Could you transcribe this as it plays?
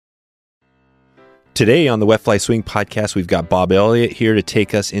Today on the Wet Fly Swing podcast, we've got Bob Elliott here to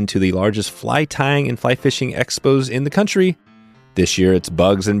take us into the largest fly tying and fly fishing expos in the country. This year, it's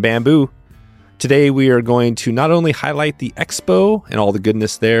Bugs and Bamboo. Today, we are going to not only highlight the expo and all the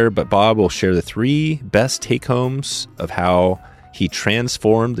goodness there, but Bob will share the 3 best take-homes of how he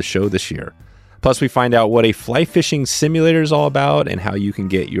transformed the show this year. Plus, we find out what a fly fishing simulator is all about and how you can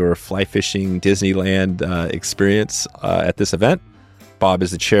get your fly fishing Disneyland experience at this event. Bob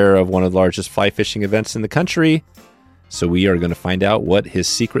is the chair of one of the largest fly fishing events in the country, so we are going to find out what his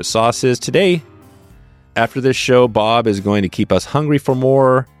secret sauce is today. After this show, Bob is going to keep us hungry for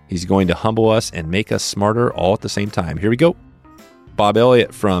more. He's going to humble us and make us smarter all at the same time. Here we go. Bob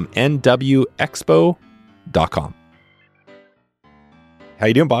Elliott from nwexpo.com. How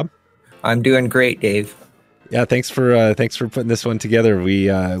you doing, Bob? I'm doing great, Dave. Yeah, thanks for putting this one together. We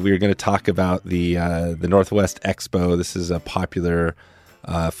were going to talk about the Northwest Expo. This is a popular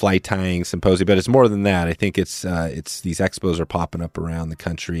fly tying symposium, but it's more than that. I think it's these expos are popping up around the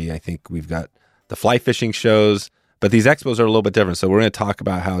country. I think we've got the fly fishing shows, but these expos are a little bit different. So we're going to talk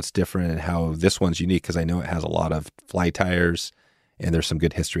about how it's different and how this one's unique because I know it has a lot of fly tyers and there's some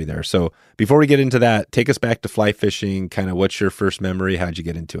good history there. So before we get into that, take us back to fly fishing. Kind of what's your first memory? How'd you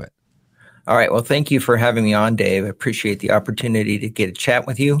get into it? All right. Well, thank you for having me on, Dave. I appreciate the opportunity to get a chat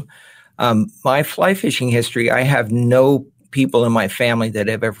with you. My fly fishing history, I have no people in my family that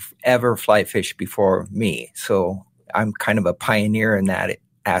have ever fly fished before me. So I'm kind of a pioneer in that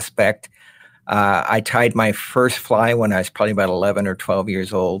aspect. I tied my first fly when I was probably about 11 or 12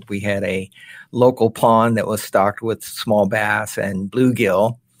 years old. We had a local pond that was stocked with small bass and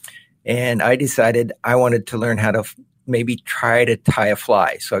bluegill. And I decided I wanted to learn how to maybe try to tie a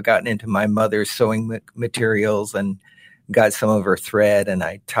fly. So I got into my mother's sewing materials and got some of her thread, and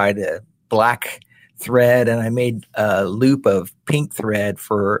I tied a black thread and I made a loop of pink thread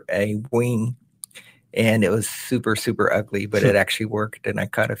for a wing. And it was super, super ugly, but it actually worked. And I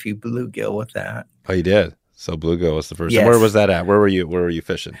caught a few bluegill with that. Oh, you did? So bluegill was the first. Yes. And where was that at? Where were you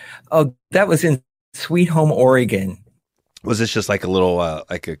fishing? Oh, that was in Sweet Home, Oregon. Was this just like a little,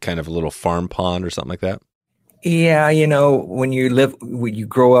 like a kind of a little farm pond or something like that? Yeah, when you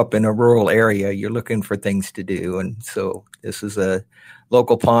grow up in a rural area, you're looking for things to do. And so this is a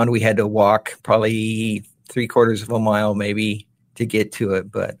local pond. We had to walk probably 3/4 of a mile maybe to get to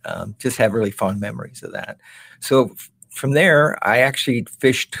it, but just have really fond memories of that. So from there, I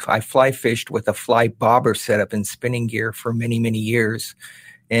fly fished with a fly bobber setup and spinning gear for many, many years.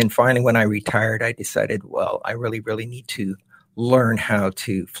 And finally, when I retired, I decided, well, I really, really need to learn how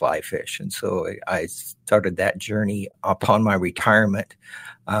to fly fish. And so I started that journey upon my retirement.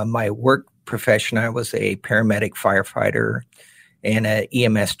 My work profession, I was a paramedic firefighter and an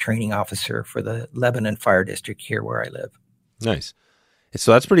EMS training officer for the Lebanon Fire District here where I live. Nice.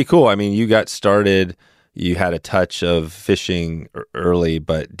 So that's pretty cool. I mean, you got started, you had a touch of fishing early,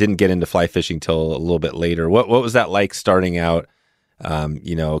 but didn't get into fly fishing till a little bit later. What was that like starting out,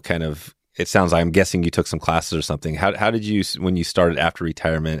 kind of? It sounds like, I'm guessing you took some classes or something. How did you, when you started after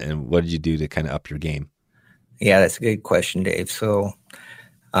retirement, and what did you do to kind of up your game? Yeah, that's a good question, Dave. So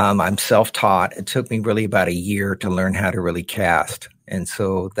I'm self-taught. It took me really about a year to learn how to really cast. And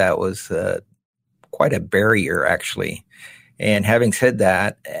so that was quite a barrier, actually. And having said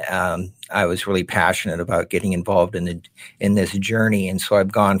that, I was really passionate about getting involved in this journey. And so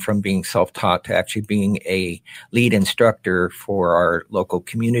I've gone from being self-taught to actually being a lead instructor for our local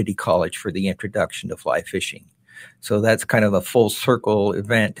community college for the introduction to fly fishing. So that's kind of a full circle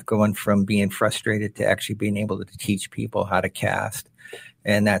event, going from being frustrated to actually being able to teach people how to cast.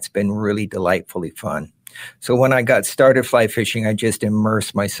 And that's been really delightfully fun. So when I got started fly fishing, I just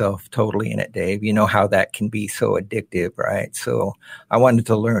immersed myself totally in it, Dave. You know how that can be so addictive, right? So I wanted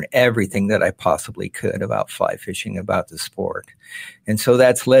to learn everything that I possibly could about fly fishing, about the sport. And so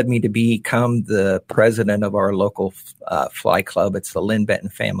that's led me to become the president of our local fly club. It's the Lynn Benton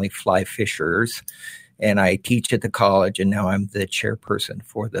Family Fly Fishers. And I teach at the college, and now I'm the chairperson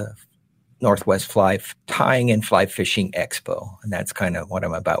for the Northwest Fly Tying and Fly Fishing Expo. And that's kind of what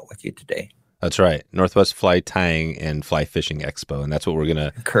I'm about with you today. That's right. Northwest Fly Tying and Fly Fishing Expo. And that's what we're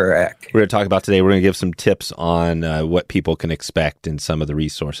going to talk about today. We're going to give some tips on what people can expect and some of the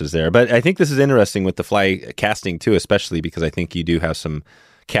resources there. But I think this is interesting with the fly casting too, especially because I think you do have some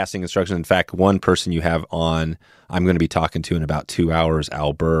casting instruction. In fact, one person you have on, I'm going to be talking to in about 2 hours,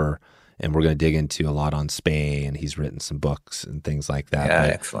 Al Burr, and we're going to dig into a lot on spay, and he's written some books and things like that.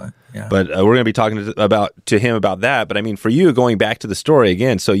 Yeah, excellent. Yeah. But we're going to be talking to him about that. But I mean, for you, going back to the story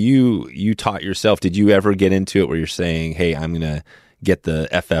again, so you taught yourself. Did you ever get into it where you're saying, "Hey, I'm going to get the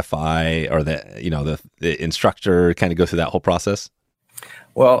FFI or the instructor," kind of go through that whole process?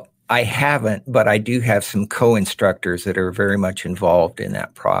 Well, I haven't, but I do have some co-instructors that are very much involved in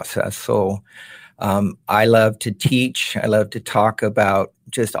that process. So I love to teach. I love to talk about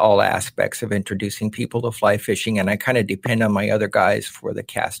just all aspects of introducing people to fly fishing, and I kind of depend on my other guys for the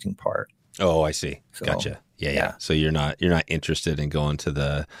casting part. Oh, I see. So, Gotcha. Yeah. So you're not interested in going to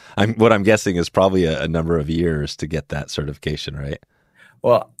the. What I'm guessing is probably a number of years to get that certification, right?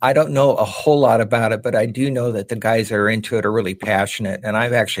 Well, I don't know a whole lot about it, but I do know that the guys that are into it are really passionate, and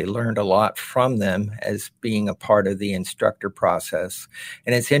I've actually learned a lot from them as being a part of the instructor process.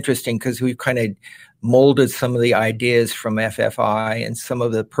 And it's interesting because we've kind of molded some of the ideas from FFI and some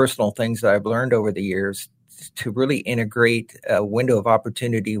of the personal things that I've learned over the years to really integrate a window of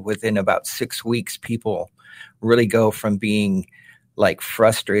opportunity. Within about 6 weeks, people really go from being like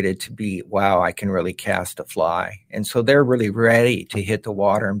frustrated to be, wow, I can really cast a fly. And so they're really ready to hit the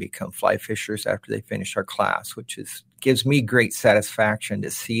water and become fly fishers after they finish our class, which gives me great satisfaction to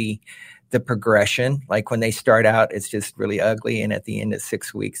see the progression. Like when they start out, it's just really ugly. And at the end of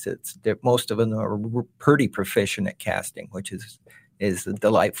 6 weeks, most of them are pretty proficient at casting, which is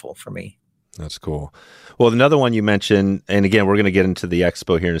delightful for me. That's cool. Well, another one you mentioned, and again, we're going to get into the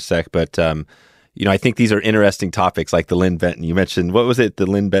expo here in a sec, but I think these are interesting topics like the Lynn Benton. You mentioned, what was it? The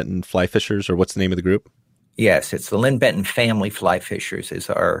Lynn Benton Fly Fishers, or what's the name of the group? Yes, it's the Lynn Benton Family Fly Fishers is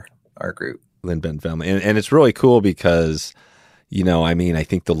our group. Lynn Benton Family. And it's really cool because, I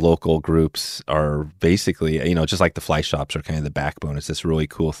think the local groups are basically, just like the fly shops are kind of the backbone. It's this really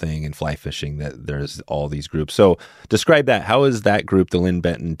cool thing in fly fishing that there's all these groups. So describe that. How is that group, the Lynn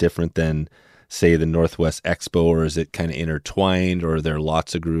Benton, different than, say, the Northwest Expo, or is it kind of intertwined, or are there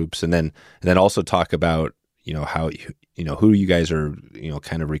lots of groups? And then also talk about, how, who you guys are,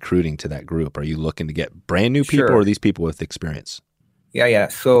 kind of recruiting to that group. Are you looking to get brand new people, Sure. or are these people with experience? Yeah.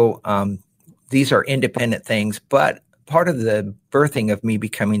 So these are independent things, but part of the birthing of me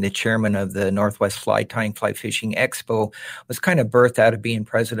becoming the chairman of the Northwest Fly Tying Fly Fishing Expo was kind of birthed out of being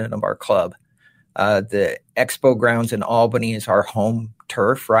president of our club. The Expo grounds in Albany is our home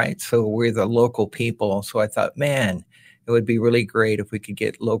turf, right? So we're the local people. So I thought, man, it would be really great if we could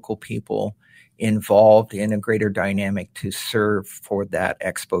get local people involved in a greater dynamic to serve for that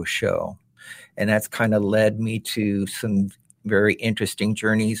Expo show. And that's kind of led me to some very interesting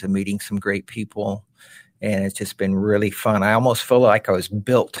journeys and meeting some great people. And it's just been really fun. I almost feel like I was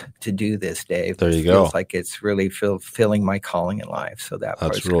built to do this, Dave. There you It go. feels like it's really fulfilling my calling in life. So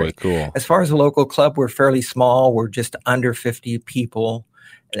that's really great. cool. As far as the local club, we're fairly small. We're just under 50 people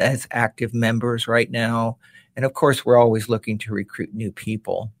as active members right now. And of course, we're always looking to recruit new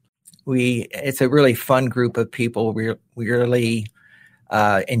people. It's a really fun group of people. We really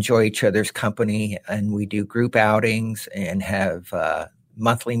enjoy each other's company, and we do group outings and have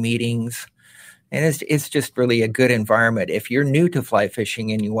monthly meetings. And it's just really a good environment. If you're new to fly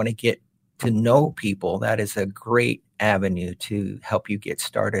fishing and you want to get to know people, that is a great avenue to help you get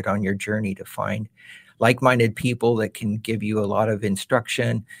started on your journey to find like-minded people that can give you a lot of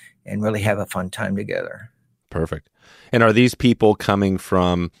instruction and really have a fun time together. Perfect. And are these people coming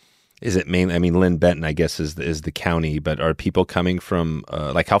from, is it mainly, Lynn Benton, I guess, is the county, but are people coming from,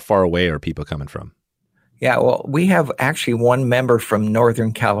 how far away are people coming from? Yeah, well, we have actually one member from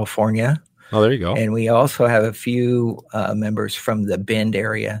Northern California. Oh, there you go. And we also have a few members from the Bend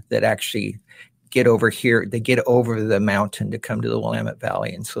area that actually get over here. They get over the mountain to come to the Willamette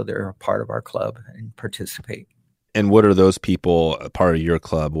Valley. And so they're a part of our club and participate. And what are those people a part of your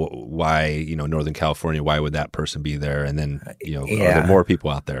club? Why, Northern California, why would that person be there? And then, are there more people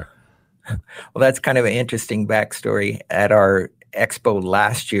out there? Well, that's kind of an interesting backstory. At our expo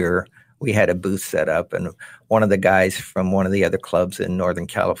last year, we had a booth set up, and one of the guys from one of the other clubs in Northern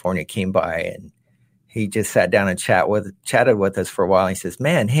California came by, and he just sat down and chatted with us for a while. He says,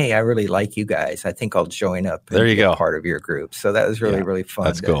 "Man, hey, I really like you guys. I think I'll join up and be part of your group." So that was really fun.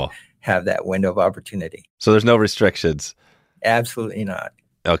 That's cool. Have that window of opportunity. So there's no restrictions? Absolutely not.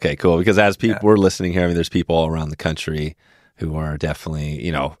 Okay, cool. Because as people we're listening here, there's people all around the country who are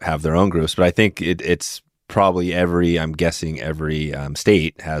definitely, have their own groups. But I think it's probably every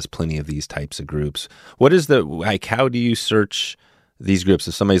state has plenty of these types of groups. What is how do you search these groups?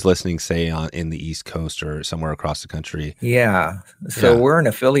 If somebody's listening, say in the East Coast or somewhere across the country. Yeah. So we're an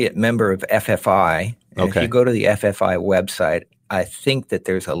affiliate member of FFI. And if you go to the FFI website, I think that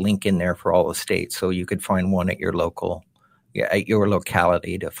there's a link in there for all the states. So you could find one at your locality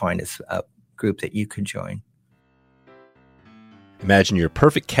to find a group that you could join. Imagine your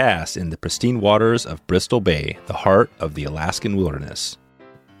perfect cast in the pristine waters of Bristol Bay, the heart of the Alaskan wilderness.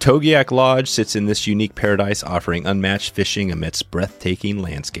 Togiak Lodge sits in this unique paradise, offering unmatched fishing amidst breathtaking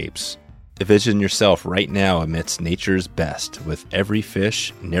landscapes. Envision yourself right now amidst nature's best, with every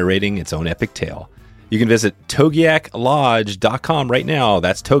fish narrating its own epic tale. You can visit togiaklodge.com right now.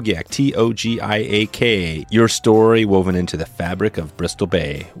 That's Togiak, Togiak. Your story woven into the fabric of Bristol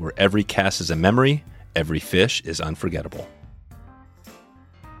Bay, where every cast is a memory, every fish is unforgettable.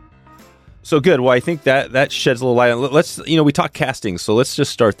 So good. Well, I think that sheds a little light on. Let's, we talk casting, so let's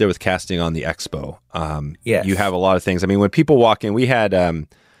just start there with casting on the Expo. Yes. You have a lot of things. I mean, when people walk in, we had an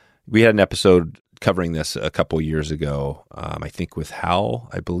episode covering this a couple years ago, I think with Hal,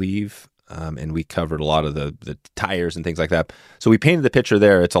 I believe, and we covered a lot of the tires and things like that. So we painted the picture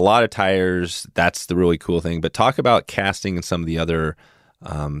there. It's a lot of tires. That's the really cool thing. But talk about casting and some of the other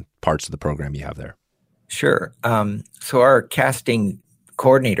parts of the program you have there. Sure. So our casting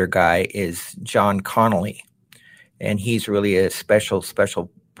coordinator guy is John Connolly, and he's really a special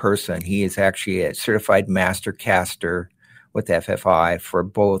person. He is actually a certified master caster with FFI for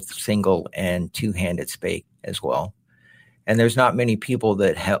both single and two-handed spake as well. And there's not many people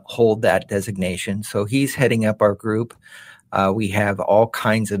that hold that designation. So he's heading up our group. We have all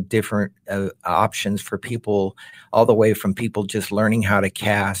kinds of different options for people, all the way from people just learning how to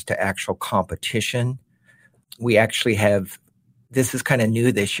cast to actual competition. We actually have, this is kind of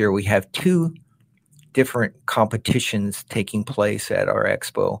new this year, we have 2 different competitions taking place at our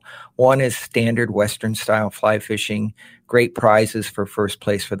expo. One is standard Western style fly fishing, great prizes for first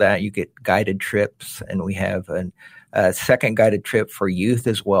place for that. You get guided trips, and we have a second guided trip for youth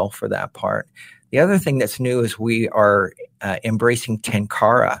as well for that part. The other thing that's new is we are embracing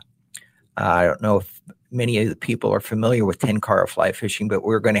tenkara. I don't know if many of the people are familiar with tenkara fly fishing, but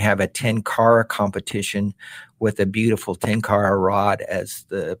we're going to have a tenkara competition with a beautiful tenkara rod as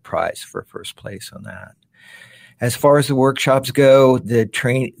the prize for first place on that. As far as the workshops go, the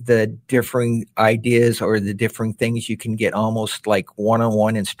differing ideas or the different things, you can get almost like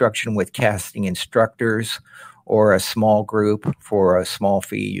one-on-one instruction with casting instructors, or a small group for a small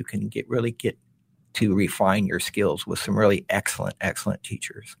fee. You can get to refine your skills with some really excellent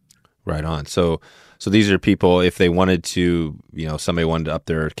teachers. Right on. So these are people, if they wanted to, somebody wanted to up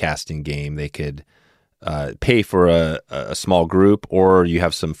their casting game, they could pay for a small group, or you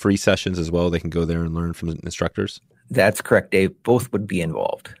have some free sessions as well. They can go there and learn from instructors. That's correct, Dave. Both would be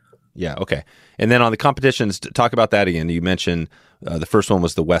involved. Yeah. Okay. And then on the competitions, talk about that again. You mentioned the first one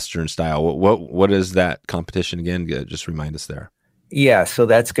was the Western style. What is that competition again? Just remind us there. Yeah, so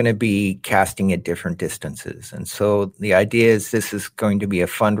that's going to be casting at different distances. And so the idea is this is going to be a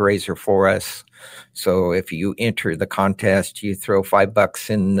fundraiser for us. So if you enter the contest, you throw $5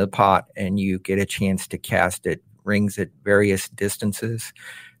 in the pot and you get a chance to cast at rings at various distances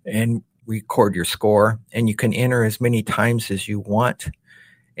and record your score. And you can enter as many times as you want.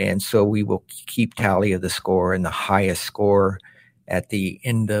 And so we will keep tally of the score, and the highest score at the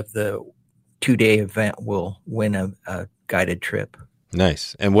end of the 2-day event will win a guided trip.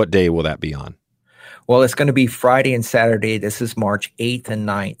 Nice. And what day will that be on? Well, it's going to be Friday and Saturday. This is March 8th and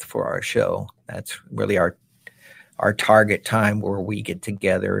 9th for our show. That's really our target time where we get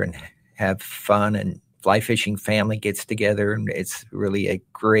together and have fun, and fly fishing family gets together, and it's really a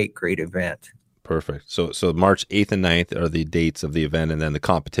great event. Perfect. So March 8th and 9th are the dates of the event, and then the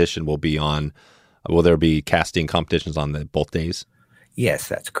competition will be on, will there be casting competitions on both days? Yes,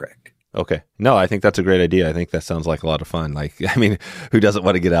 that's correct. Okay. No, I think that's a great idea. I think that sounds like a lot of fun. Who doesn't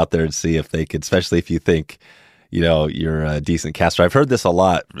want to get out there and see if they could, especially if you think, you're a decent caster. I've heard this a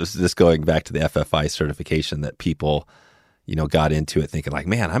lot, this going back to the FFI certification, that people, got into it thinking like,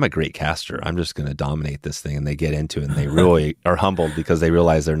 man, I'm a great caster. I'm just going to dominate this thing. And they get into it and they really are humbled because they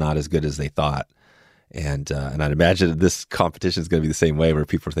realize they're not as good as they thought. And I'd imagine this competition is going to be the same way, where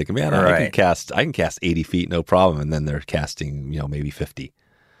people are thinking, man, I can cast 80 feet, no problem. And then they're casting, maybe 50.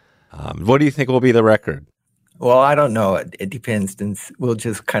 What do you think will be the record? Well, I don't know. It depends, and we'll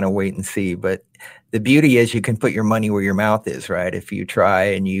just kind of wait and see. But the beauty is you can put your money where your mouth is, right? If you try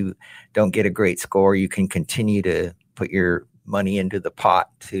and you don't get a great score, you can continue to put your money into the pot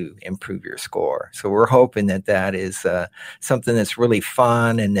to improve your score. So we're hoping that is something that's really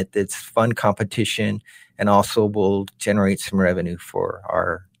fun, and that it's fun competition, and also will generate some revenue for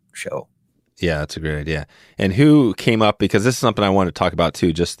our show. Yeah, that's a great idea. And who came up, because this is something I want to talk about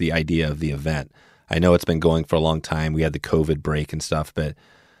too, just the idea of the event. I know it's been going for a long time. We had the COVID break and stuff, but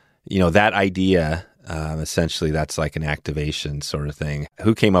that idea, essentially that's like an activation sort of thing.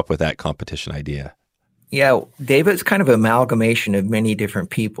 Who came up with that competition idea? Yeah, David's kind of an amalgamation of many different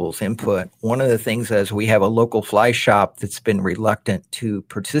people's input. One of the things is we have a local fly shop that's been reluctant to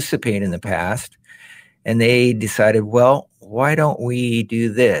participate in the past, and they decided, well, why don't we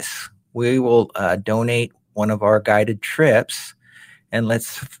do this? We will donate one of our guided trips, and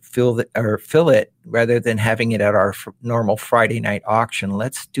let's fill it rather than having it at our normal Friday night auction.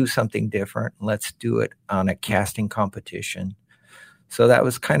 Let's do something different. Let's do it on a casting competition. So that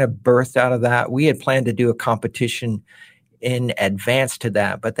was kind of birthed out of that. We had planned to do a competition in advance to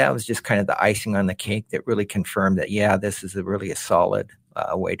that, but that was just kind of the icing on the cake that really confirmed that, yeah, this is really a solid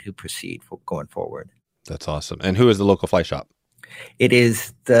way to proceed going forward. That's awesome. And who is the local fly shop? It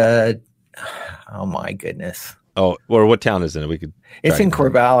is oh my goodness. Oh, or what town is it? It's in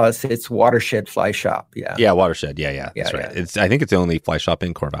Corvallis. It's Watershed Fly Shop. Yeah. Yeah, Watershed. Yeah. That's right. Yeah. I think it's the only fly shop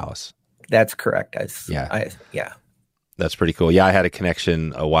in Corvallis. That's correct. Yeah. That's pretty cool. Yeah, I had a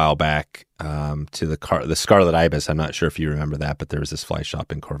connection a while back to the Scarlet Ibis. I'm not sure if you remember that, but there was this fly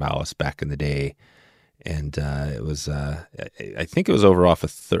shop in Corvallis back in the day. And it was, I think it was over off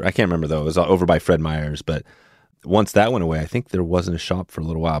of I can't remember though. It was over by Fred Meyer's, but once that went away, I think there wasn't a shop for a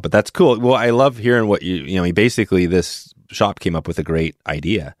little while. But that's cool. Well, I love hearing what basically this shop came up with a great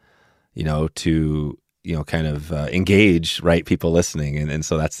idea, to, kind of engage, right, people listening. And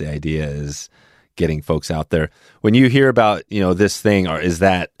so that's the idea, is getting folks out there. When you hear about, this thing, or is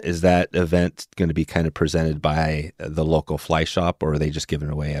that event going to be kind of presented by the local fly shop, or are they just giving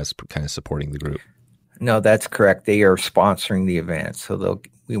it away as kind of supporting the group? No, that's correct. They are sponsoring the event. So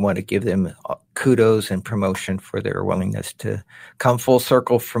we want to give them kudos and promotion for their willingness to come full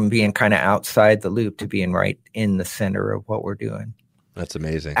circle from being kind of outside the loop to being right in the center of what we're doing. That's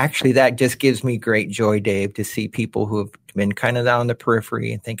amazing. Actually, that just gives me great joy, Dave, to see people who have been kind of on the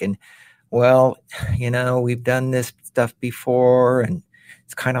periphery and thinking, well, we've done this stuff before and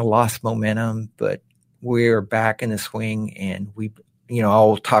it's kind of lost momentum, but we're back in the swing, and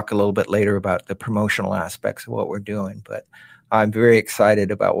I'll talk a little bit later about the promotional aspects of what we're doing, but I'm very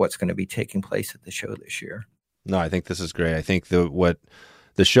excited about what's going to be taking place at the show this year. No, I think this is great. I think what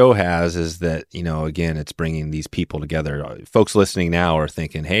the show has is that, again, it's bringing these people together. Folks listening now are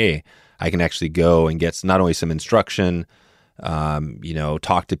thinking, hey, I can actually go and get not only some instruction,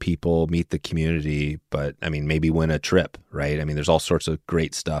 talk to people, meet the community, but maybe win a trip, right? There's all sorts of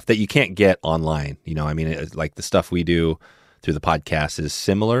great stuff that you can't get online. Like the stuff we do through the podcast is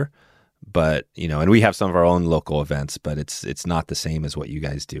similar, but, and we have some of our own local events, but it's not the same as what you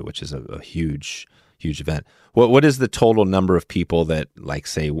guys do, which is a huge, huge event. What is the total number of people that, like,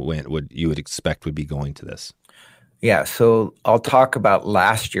 say, you would expect would be going to this? Yeah, so I'll talk about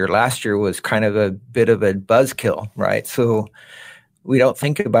last year. Last year was kind of a bit of a buzzkill, right? So we don't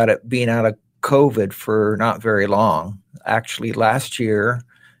think about it being out of COVID for not very long. Actually, last year,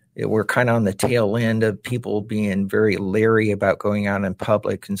 we're kind of on the tail end of people being very leery about going out in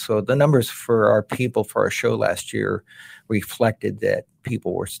public. And so the numbers for our show last year reflected that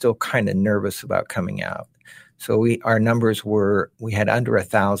people were still kind of nervous about coming out. So our numbers we had under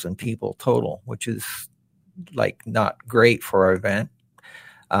 1,000 people total, which is like not great for our event.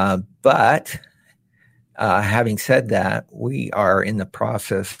 But having said that, we are in the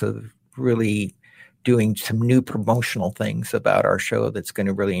process of really doing some new promotional things about our show that's going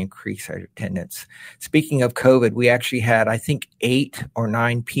to really increase our attendance. Speaking of COVID, we actually had, I think, 8 or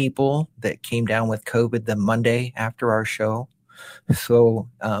 9 people that came down with COVID the Monday after our show. So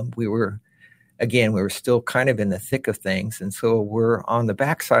we were still kind of in the thick of things. And so we're on the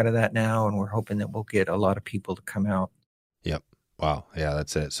backside of that now, and we're hoping that we'll get a lot of people to come out. Yep. Wow. Yeah,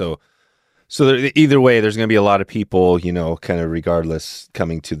 that's it. So either way, there's going to be a lot of people, kind of regardless,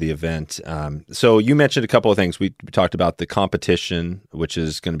 coming to the event. So you mentioned a couple of things. We talked about the competition, which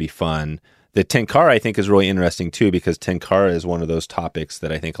is going to be fun. The Tenkara, I think, is really interesting too, because Tenkara is one of those topics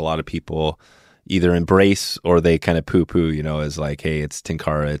that I think a lot of people either embrace or they kind of poo-poo, as like, hey, it's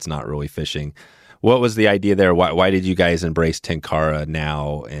Tenkara, it's not really fishing. What was the idea there? Why did you guys embrace Tenkara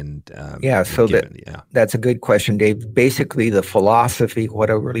now? And that's a good question, Dave. Basically, the philosophy,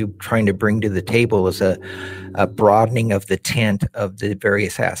 what I'm really trying to bring to the table is a broadening of the tent of the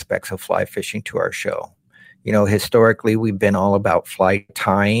various aspects of fly fishing to our show. Historically, we've been all about fly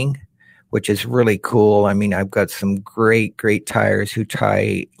tying, which is really cool. I've got some great Tyers who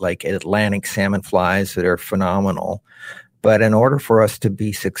tie like Atlantic salmon flies that are phenomenal. But in order for us to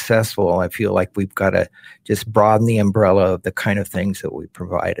be successful, I feel like we've got to just broaden the umbrella of the kind of things that we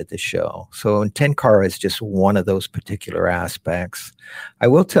provide at the show. So Tenkara is just one of those particular aspects. I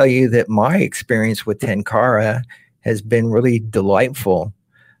will tell you that my experience with Tenkara has been really delightful.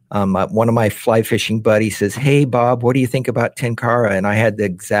 One of my fly fishing buddies says, "Hey, Bob, what do you think about Tenkara?" And I had the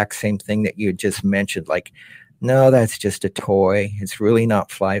exact same thing that you just mentioned. Like, no, that's just a toy. It's really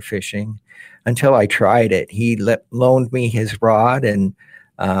not fly fishing. Until I tried it. He loaned me his rod, and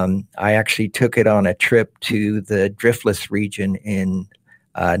I actually took it on a trip to the driftless region in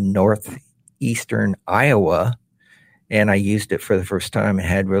northeastern Iowa. And I used it for the first time and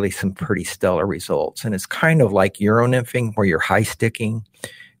had really some pretty stellar results. And it's kind of like Euro nymphing, where you're high sticking,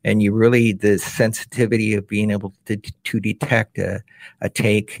 and you really, the sensitivity of being able to detect a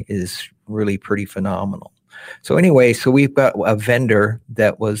take is really pretty phenomenal. So anyway, so we've got a vendor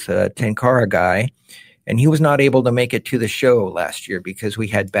that was a Tenkara guy, and he was not able to make it to the show last year because we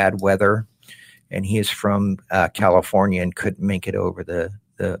had bad weather, and he is from California and couldn't make it over the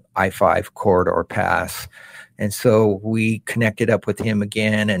I-5 corridor pass. And so we connected up with him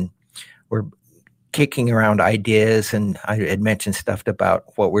again, and we're kicking around ideas. And I had mentioned stuff about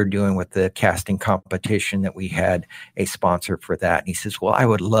what we're doing with the casting competition, that we had a sponsor for that. And he says, well, I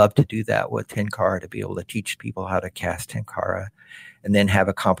would love to do that with Tenkara, to be able to teach people how to cast Tenkara and then have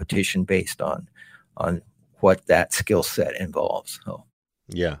a competition based on what that skill set involves. So,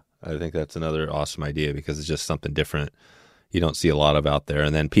 yeah, I think that's another awesome idea, because it's just something different you don't see a lot of out there.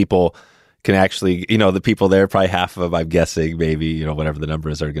 And then people can actually, the people there, probably half of them, I'm guessing, maybe, whatever the number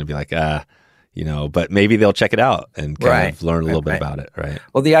is, are going to be like, but maybe they'll check it out and kind of learn a little bit about it, right?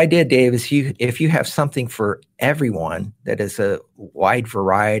 Well, the idea, Dave, is if you have something for everyone that is a wide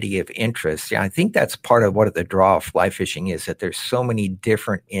variety of interests, I think that's part of what the draw of fly fishing is, that there's so many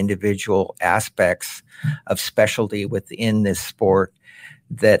different individual aspects of specialty within this sport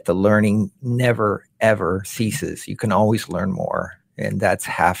that the learning never, ever ceases. You can always learn more. And that's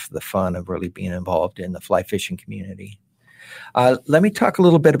half the fun of really being involved in the fly fishing community. Let me talk a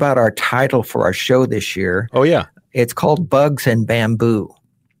little bit about our title for our show this year. Oh, yeah. It's called Bugs and Bamboo.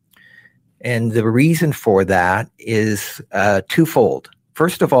 And the reason for that is twofold.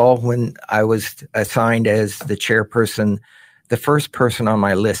 First of all, when I was assigned as the chairperson, the first person on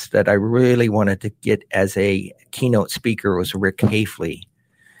my list that I really wanted to get as a keynote speaker was Rick Hafley.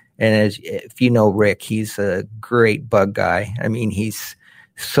 And if you know Rick, he's a great bug guy. I mean, he's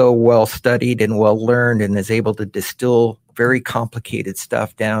so well studied and well learned, and is able to distill very complicated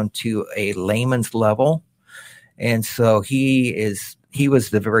stuff down to a layman's level. And so he was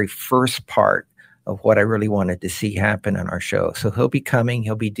the very first part of what I really wanted to see happen on our show. So he'll be coming,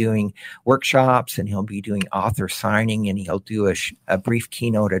 he'll be doing workshops, and he'll be doing author signing, and he'll do a brief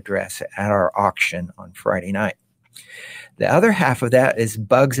keynote address at our auction on Friday night. The other half of that is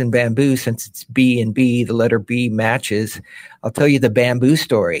Bugs and Bamboo. Since it's B and B, the letter B matches. I'll tell you the bamboo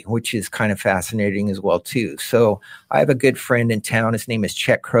story, which is kind of fascinating as well, too. So I have a good friend in town. His name is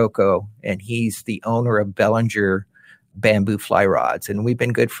Chet Croco, and he's the owner of Bellinger Bamboo Fly Rods. And we've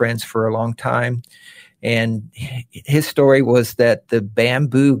been good friends for a long time. And his story was that the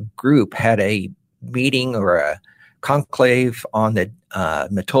bamboo group had a meeting or a conclave on the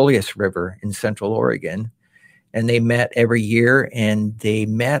Metolius River in Central Oregon. And they met every year, and they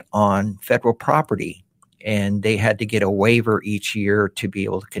met on federal property, and they had to get a waiver each year to be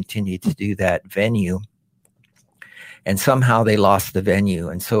able to continue to do that venue. And somehow they lost the venue,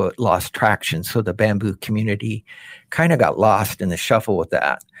 and so it lost traction. So the bamboo community kind of got lost in the shuffle with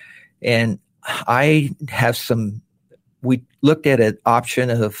that. And we looked at an option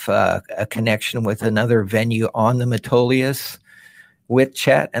of a connection with another venue on the Metolius with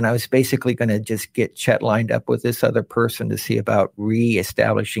Chet, and I was basically going to just get Chet lined up with this other person to see about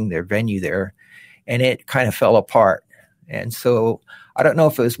reestablishing their venue there, and it kind of fell apart. And so I don't know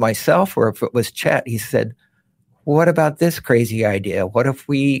if it was myself or if it was Chet. He said, what about this crazy idea? What if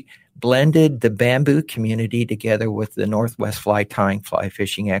we blended the bamboo community together with the Northwest Fly Tying Fly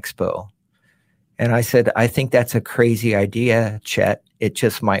Fishing Expo? And I said, I think that's a crazy idea, Chet. It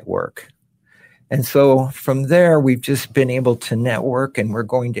just might work. And so from there, we've just been able to network, and we're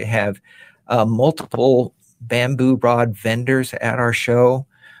going to have multiple bamboo rod vendors at our show.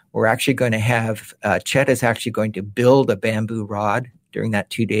 We're actually going to have, Chet is actually going to build a bamboo rod during that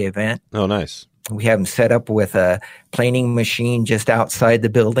 2-day event. Oh, nice. We have him set up with a planing machine just outside the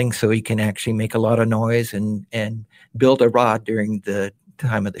building, so he can actually make a lot of noise and build a rod during the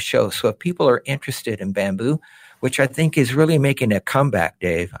time of the show. So if people are interested in bamboo, which I think is really making a comeback,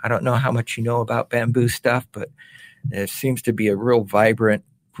 Dave. I don't know how much you know about bamboo stuff, but there seems to be a real vibrant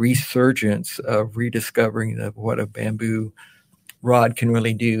resurgence of rediscovering of what a bamboo rod can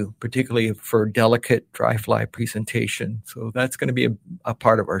really do, particularly for delicate dry fly presentation. So that's going to be a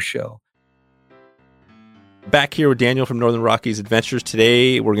part of our show. Back here with Daniel from Northern Rockies Adventures.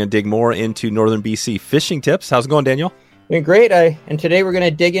 Today, we're going to dig more into Northern BC fishing tips. How's it going, Daniel? Doing great. And today we're going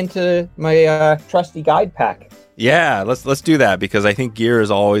to dig into my trusty guide pack. Yeah, let's do that, because I think gear is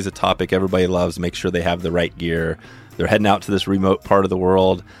always a topic everybody loves. Make sure they have the right gear. They're heading out to this remote part of the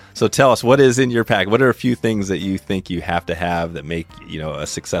world. So tell us, what is in your pack? What are a few things that you think you have to have that make, a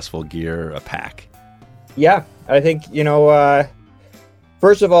successful gear a pack? Yeah, I think,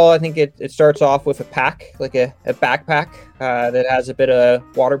 First of all, I think it starts off with a pack, like a backpack that has a bit of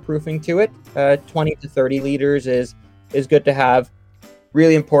waterproofing to it. 20 to 30 liters is good to have.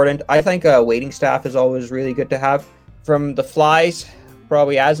 Really important. I think waiting staff is always really good to have. From the flies,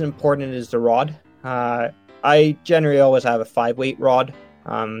 probably as important as the rod. I generally always have a 5-weight rod.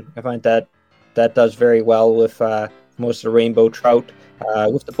 I find that does very well with most of the rainbow trout.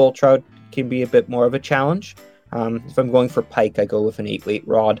 With the bull trout, it can be a bit more of a challenge. If I'm going for pike, I go with an 8-weight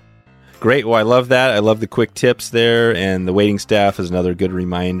rod. Great. Well, I love that. I love the quick tips there, and the waiting staff is another good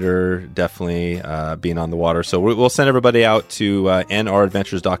reminder, definitely being on the water. So we'll send everybody out to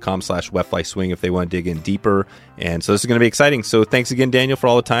nradventures.com/wetfly swing if they want to dig in deeper. And so this is going to be exciting. So thanks again, Daniel, for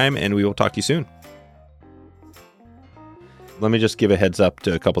all the time, and we will talk to you soon. Let me just give a heads up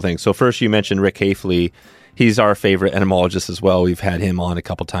to a couple things. So first, you mentioned Rick Hafley. He's our favorite entomologist as well. We've had him on a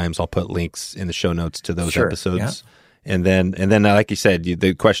couple times. I'll put links in the show notes to those episodes. Yeah. And then, like you said,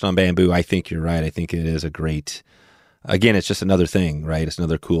 the question on bamboo, I think you're right. I think it is a great, again, it's just another thing, right? It's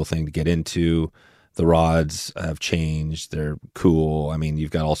another cool thing to get into. The rods have changed. They're cool. I mean,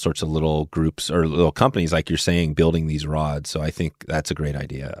 you've got all sorts of little groups or little companies, like you're saying, building these rods. So I think that's a great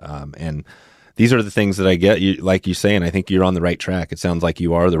idea. And these are the things that I get, you, like you saying, I think you're on the right track. It sounds like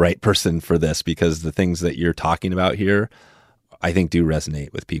you are the right person for this, because the things that you're talking about here, I think do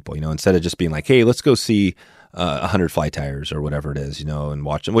resonate with people, instead of just being like, hey, let's go see 100 fly tyers or whatever it is, and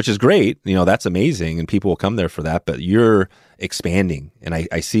watch them, which is great. That's amazing. And people will come there for that, but you're expanding and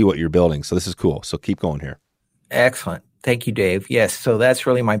I see what you're building. So this is cool. So keep going here. Excellent. Thank you, Dave. Yes. So that's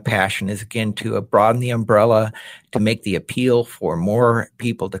really my passion, is again, to broaden the umbrella, to make the appeal for more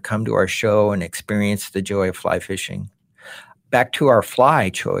people to come to our show and experience the joy of fly fishing. Back to our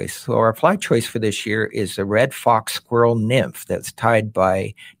fly choice. So our fly choice for this year is the red fox squirrel nymph that's tied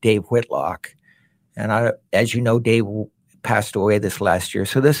by Dave Whitlock. And as you know, Dave passed away this last year.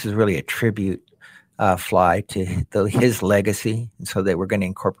 So this is really a tribute fly to his legacy. And so that we're going to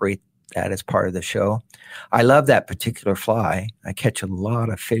incorporate that as part of the show. I love that particular fly. I catch a lot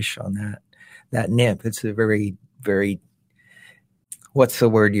of fish on that nymph. It's a very, very, what's the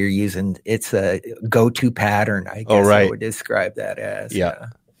word you're using? It's a go-to pattern, I guess I would describe that as. Yeah.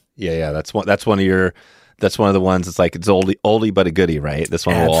 That's one of the ones. It's like, it's oldie but a goodie, right? This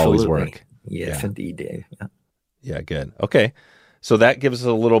one will always work. Yes, indeed, Dave. Yeah, good. Okay. So that gives us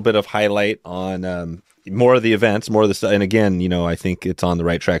a little bit of highlight on more of the events, more of the stuff. And again, I think it's on the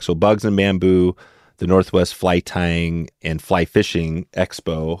right track. So Bugs and Bamboo, the Northwest Fly Tying and Fly Fishing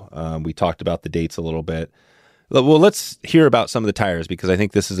Expo. We talked about the dates a little bit. Well, let's hear about some of the Tyers, because I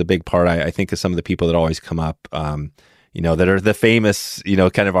think this is a big part. I think of some of the people that always come up, that are the famous,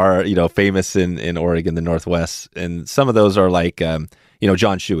 kind of are, famous in Oregon, the Northwest. And some of those are like, John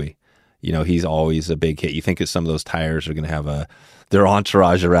Shuey. He's always a big hit. You think of some of those Tyers are going to have their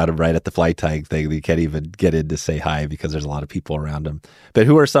entourage around him right at the fly tying thing. They can't even get in to say hi because there's a lot of people around him. But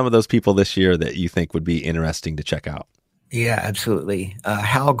who are some of those people this year that you think would be interesting to check out? Yeah, absolutely.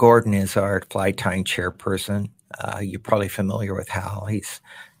 Hal Gordon is our fly tying chairperson. You're probably familiar with Hal. He's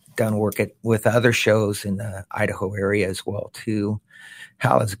done work with other shows in the Idaho area as well, too.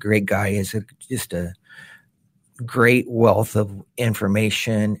 Hal is a great guy. He's just a great wealth of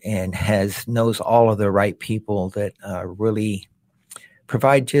information and knows all of the right people that really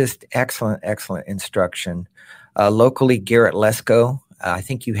provide just excellent instruction. Locally, Garrett Lesko, I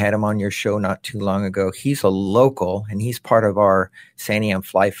think you had him on your show not too long ago. He's a local, and he's part of our Santiam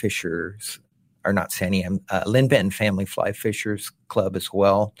Fly Fishers, or not Santiam, Lynn Benton Family Fly Fishers Club as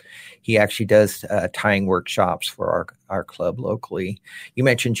well. He actually does tying workshops for our club locally. You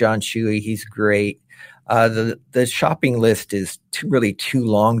mentioned John Shuey. He's great. The shopping list is really too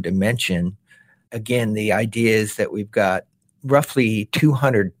long to mention. Again, the idea is that we've got roughly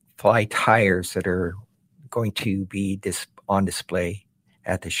 200 fly tyers that are going to be on display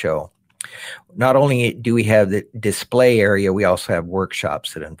at the show. Not only do we have the display area, we also have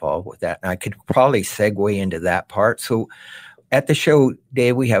workshops that involve with that. And I could probably segue into that part. So at the show,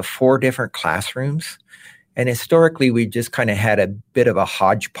 Dave, we have 4 different classrooms. And historically, we just kind of had a bit of a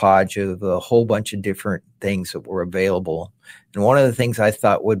hodgepodge of a whole bunch of different things that were available. And one of the things I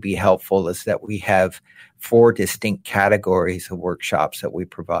thought would be helpful is that we have 4 distinct categories of workshops that we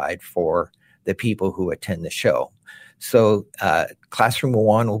provide for the people who attend the show. So classroom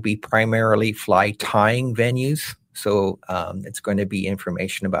 1 will be primarily fly tying venues. So it's going to be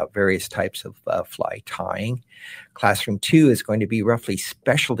information about various types of fly tying. Classroom 2 is going to be roughly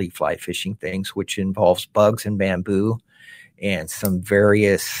specialty fly fishing things, which involves bugs and bamboo and some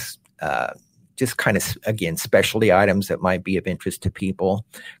various just kind of, again, specialty items that might be of interest to people.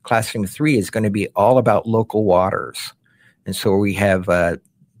 Classroom 3 is going to be all about local waters. And so we have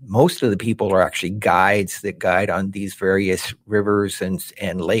most of the people are actually guides that guide on these various rivers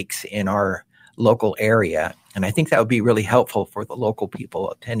and lakes in our local area. And I think that would be really helpful for the local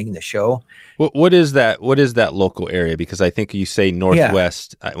people attending the show. What is that? What is that local area? Because I think you say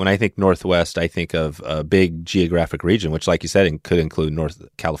Northwest. Yeah. When I think Northwest, I think of a big geographic region, which, like you said, could include North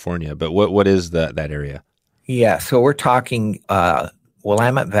California. But what is that area? Yeah, so we're talking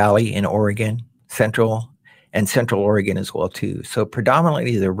Willamette Valley in Oregon, Central Oregon as well too. So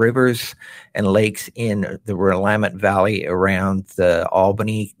predominantly the rivers and lakes in the Willamette Valley around the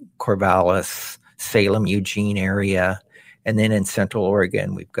Albany, Corvallis, Salem, Eugene area. And then in Central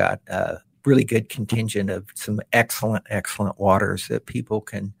Oregon, we've got a really good contingent of some excellent waters that people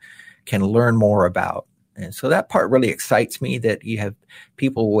can learn more about. And so that part really excites me, that you have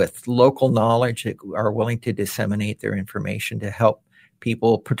people with local knowledge that are willing to disseminate their information to help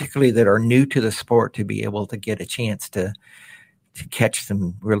people, particularly that are new to the sport, to be able to get a chance to catch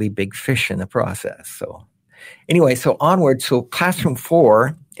some really big fish in the process. So anyway, so onward. So Classroom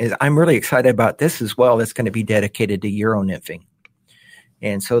 4 is, I'm really excited about this as well. That's going to be dedicated to Euro nymphing.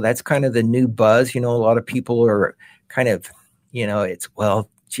 And so that's kind of the new buzz. You know, a lot of people are kind of, you know, it's, well,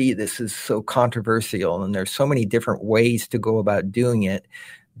 gee, this is so controversial and there's so many different ways to go about doing it.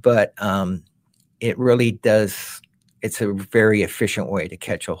 But it really does, it's a very efficient way to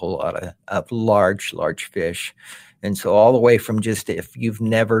catch a whole lot of large fish. And so all the way from just, if you've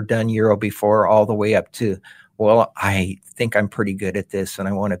never done Euro before, all the way up to, well, I think I'm pretty good at this and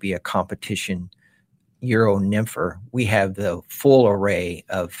I want to be a competition Euro nympher. We have the full array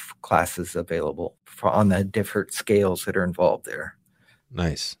of classes available on the different scales that are involved there.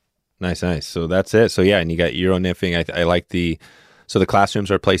 Nice. So that's it. So yeah, and you got Euro nymphing. I like so the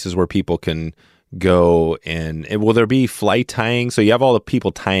classrooms are places where people can go and will there be fly tying? So you have all the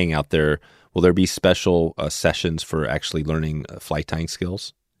people tying out there. Will there be special sessions for actually learning fly tying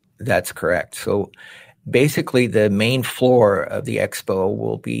skills? That's correct. So basically the main floor of the expo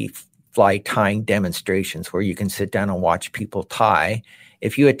will be fly tying demonstrations where you can sit down and watch people tie.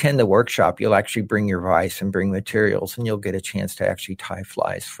 If you attend the workshop, you'll actually bring your vise and bring materials, and you'll get a chance to actually tie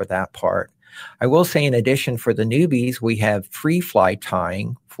flies for that part. I will say, in addition, for the newbies, we have free fly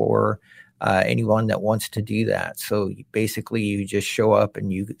tying for anyone that wants to do that. So basically, you just show up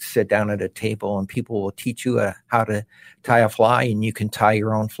and you sit down at a table, and people will teach you how to tie a fly, and you can tie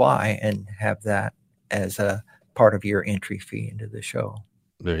your own fly and have that as a part of your entry fee into the show.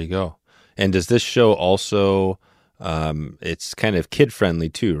 There you go. And does this show also? It's kind of kid friendly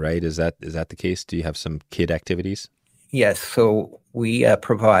too, right? Is that the case? Do you have some kid activities? Yes. So we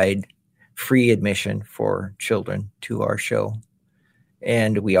provide free admission for children to our show.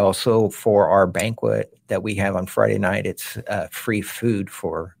 And we also, for our banquet that we have on Friday night, it's free food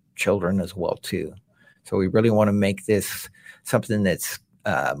for children as well too. So we really want to make this something that's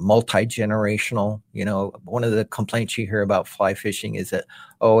multi-generational. You know, one of the complaints you hear about fly fishing is that,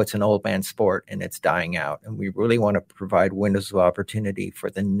 it's an old man sport and it's dying out. And we really want to provide windows of opportunity for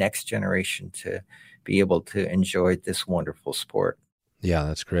the next generation to be able to enjoy this wonderful sport. Yeah,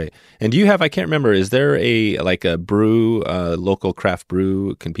 that's great. And do you have, I can't remember, is there a brew, local craft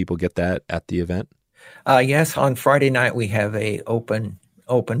brew? Can people get that at the event? Yes, on Friday night we have a open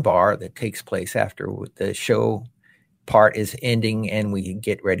bar that takes place after the show part is ending, and we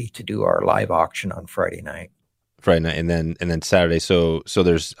get ready to do our live auction on Friday night. And then Saturday. So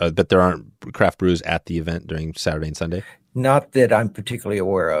there's, but there aren't craft brews at the event during Saturday and Sunday? Not that I'm particularly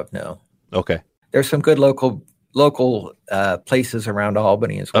aware of, no. Okay. There's some good local places around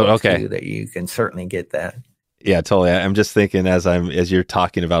Albany as well too, that you can certainly get that. Yeah, totally. I'm just thinking as you're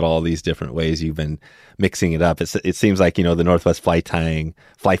talking about all these different ways you've been mixing it up. It seems like, you know, the Northwest Fly Tying,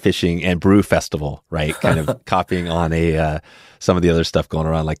 Fly Fishing, and Brew Festival, right? Kind of copying on some of the other stuff going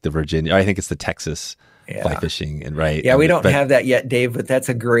around, like the Virginia. I think it's the Texas fly fishing, and right. Yeah, we don't have that yet, Dave, but that's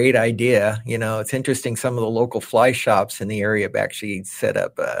a great idea. You know, it's interesting. Some of the local fly shops in the area have actually set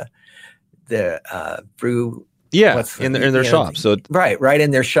up the brew. Yeah, in their shop. So right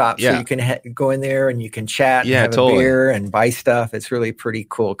in their shop. Yeah. So you can go in there and you can chat and have a beer and buy stuff. It's really pretty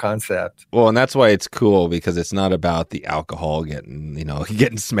cool concept. Well, and that's why it's cool, because it's not about the alcohol getting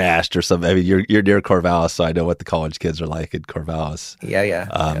smashed or something. I mean, you're near Corvallis, so I know what the college kids are like in Corvallis.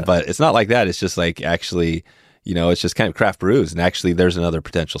 Yeah. But it's not like that. It's just like, actually, you know, it's just kind of craft brews, and actually there's another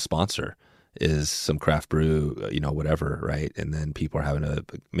potential sponsor is some craft brew, you know, whatever, right? And then people are having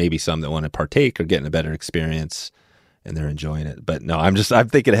maybe some that want to partake or getting a better experience, and they're enjoying it. But no, I'm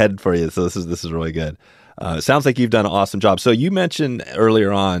thinking ahead for you. So this is really good. It sounds like you've done an awesome job. So you mentioned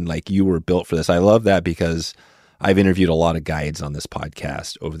earlier on, like, you were built for this. I love that, because I've interviewed a lot of guides on this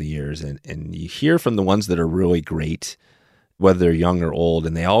podcast over the years, and you hear from the ones that are really great whether they're young or old,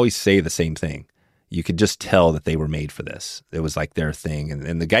 and they always say the same thing. You could just tell that they were made for this. It was like their thing.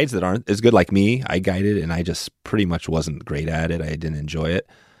 And the guides that aren't as good, like me, I guided and I just pretty much wasn't great at it. I didn't enjoy it.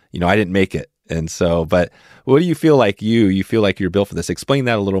 I didn't make it. And so, but what do you feel like you feel like you're built for this? Explain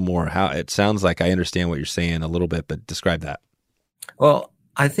that a little more. How it sounds like I understand what you're saying a little bit, but describe that. Well,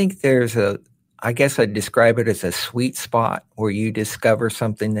 I think I guess I'd describe it as a sweet spot where you discover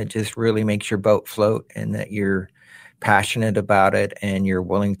something that just really makes your boat float and that you're passionate about it and you're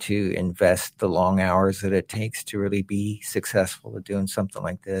willing to invest the long hours that it takes to really be successful at doing something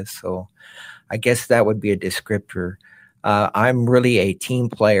like this. So I guess that would be a descriptor. I'm really a team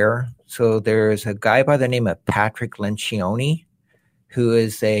player. So there's a guy by the name of Patrick Lencioni, who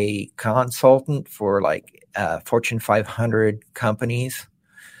is a consultant for Fortune 500 companies.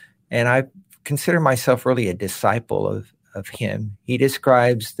 And I consider myself really a disciple of him. He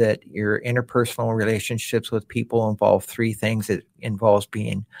describes that your interpersonal relationships with people involve three things. It involves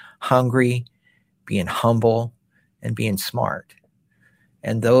being hungry, being humble, and being smart.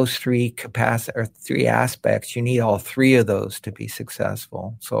 And those three aspects, you need all three of those to be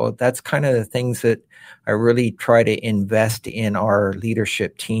successful. So that's kind of the things that I really try to invest in our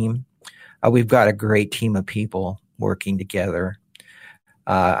leadership team. We've got a great team of people working together.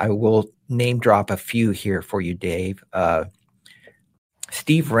 I will name drop a few here for you, Dave.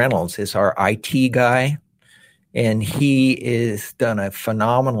 Steve Reynolds is our IT guy, and he is done a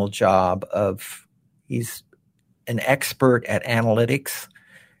phenomenal job he's an expert at analytics.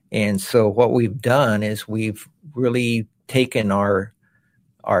 And so what we've done is we've really taken our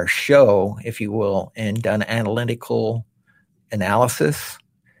show, if you will, and done analytical analysis.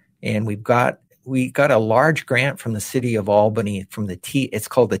 And we got a large grant from the city of Albany it's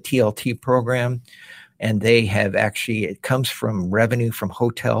called the TLT program. And they have it comes from revenue from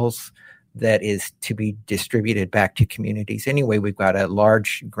hotels that is to be distributed back to communities. Anyway, we've got a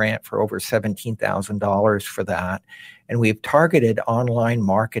large grant for over $17,000 for that. And we've targeted online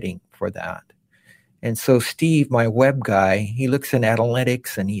marketing for that. And so Steve, my web guy, he looks at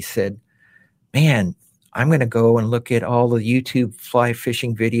analytics and he said, man, I'm going to go and look at all the YouTube fly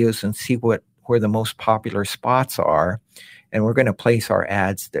fishing videos and see where the most popular spots are. And we're going to place our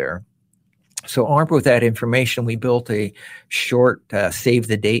ads there. So armed with that information, we built a short save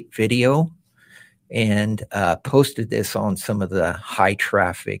the date video and posted this on some of the high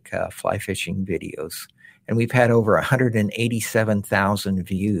traffic fly fishing videos. And we've had over 187,000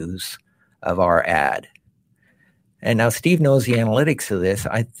 views of our ad. And now Steve knows the analytics of this.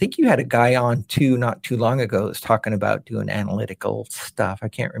 I think you had a guy on too, not too long ago, that's talking about doing analytical stuff. I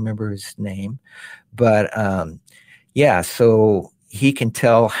can't remember his name, but so he can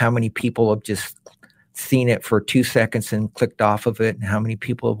tell how many people have just seen it for 2 seconds and clicked off of it and how many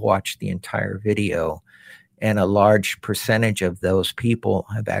people have watched the entire video. And a large percentage of those people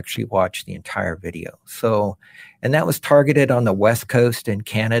have actually watched the entire video. So, and that was targeted on the West Coast in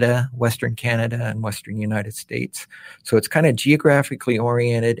Canada, Western Canada and Western United States. So it's kind of geographically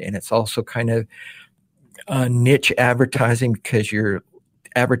oriented, and it's also kind of niche advertising because you're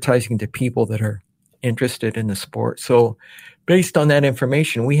advertising to people that are interested in the sport. So based on that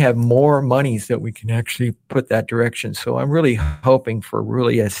information, we have more monies that we can actually put that direction. So I'm really hoping for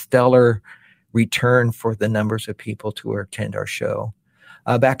really a stellar return for the numbers of people to attend our show.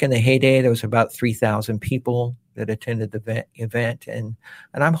 Back in the heyday, there was about 3,000 people that attended the event. And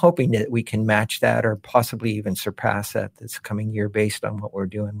I'm hoping that we can match that or possibly even surpass that this coming year based on what we're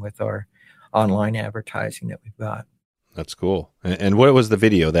doing with our online advertising that we've got. That's cool. And what was the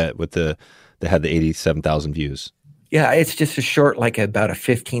video that had the 87,000 views? Yeah, it's just a short, about a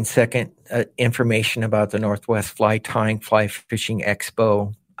 15-second information about the Northwest Fly Tying Fly Fishing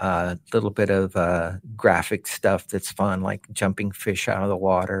Expo. A little bit of graphic stuff that's fun, like jumping fish out of the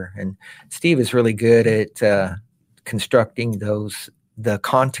water. And Steve is really good at constructing the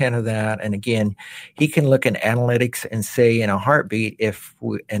content of that. And again, he can look at analytics and say in a heartbeat, if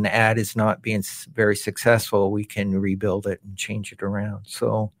an ad is not being very successful, we can rebuild it and change it around.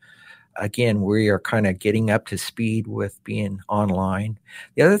 So again, we are kind of getting up to speed with being online.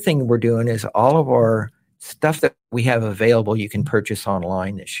 The other thing we're doing is all of our stuff that we have available, you can purchase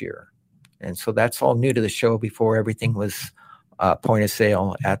online this year. And so that's all new to the show. Before, everything was point of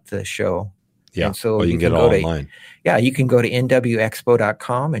sale at the show. Yeah. And so you can get it all online. Yeah. You can go to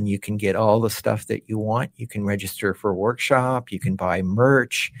nwexpo.com and you can get all the stuff that you want. You can register for a workshop. You can buy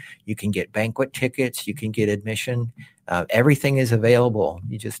merch. You can get banquet tickets. You can get admission. Everything is available.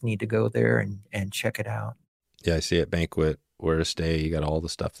 You just need to go there and check it out. Yeah. I see it. Banquet, where to stay. You got all the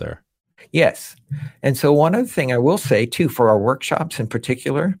stuff there. Yes. And so one other thing I will say too, for our workshops in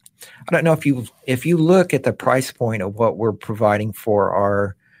particular, I don't know if you look at the price point of what we're providing for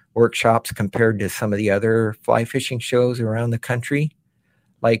our workshops compared to some of the other fly fishing shows around the country,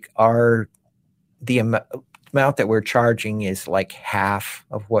 like the amount that we're charging is like half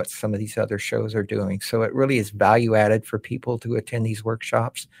of what some of these other shows are doing. So it really is value added for people to attend these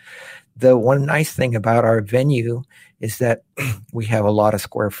workshops. The one nice thing about our venue is that we have a lot of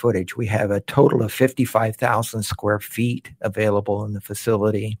square footage. We have a total of 55,000 square feet available in the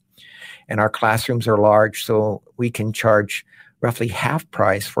facility, and our classrooms are large, so we can charge roughly half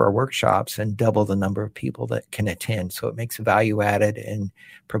price for our workshops and double the number of people that can attend. So it makes value added and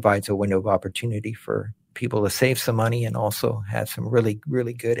provides a window of opportunity for people to save some money and also have some really,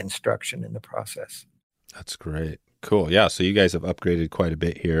 really good instruction in the process. That's great. Cool. Yeah. So you guys have upgraded quite a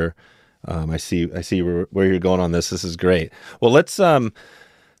bit here. I see where you're going on this. This is great. Well, let's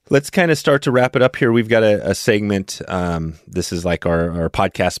kind of start to wrap it up here. We've got a segment. This is like our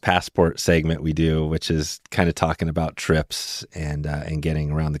podcast passport segment we do, which is kind of talking about trips and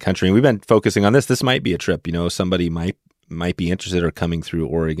getting around the country. And we've been focusing on this. This might be a trip. Somebody might be interested or coming through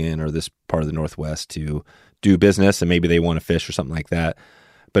Oregon or this part of the Northwest to do business, and maybe they want to fish or something like that.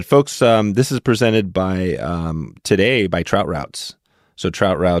 But folks, this is presented today by Trout Routes. So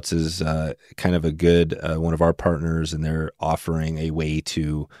Trout Routes is kind of a good one of our partners, and they're offering a way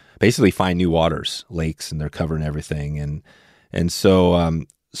to basically find new waters, lakes, and they're covering everything. And so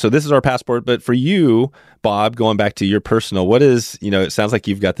this is our passport. But for you, Bob, going back to your personal, what is, it sounds like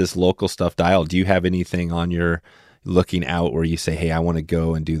you've got this local stuff dialed. Do you have anything on your looking out where you say, hey, I want to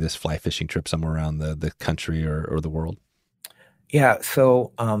go and do this fly fishing trip somewhere around the country or the world? Yeah.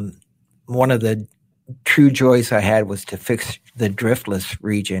 So one of the true joys I had was to fix the driftless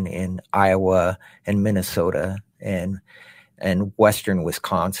region in Iowa and Minnesota and western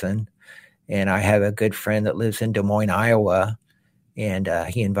Wisconsin. And I have a good friend that lives in Des Moines, Iowa, and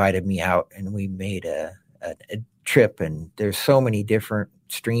he invited me out, and we made a trip. And there's so many different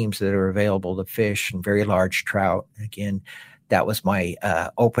streams that are available to fish and very large trout. Again, that was my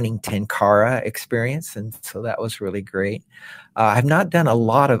opening Tenkara experience, and so that was really great. I've not done a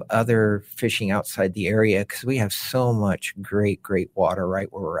lot of other fishing outside the area because we have so much great water right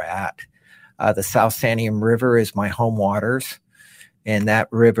where we're at. The South Santiam River is my home waters, and that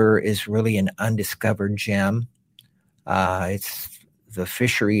river is really an undiscovered gem. The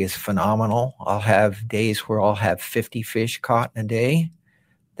fishery is phenomenal. I'll have days where I'll have 50 fish caught in a day.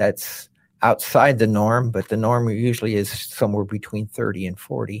 That's outside the norm, but the norm usually is somewhere between 30 and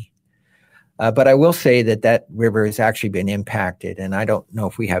 40. But I will say that river has actually been impacted, and I don't know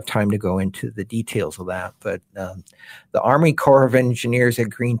if we have time to go into the details of that, but the Army Corps of Engineers at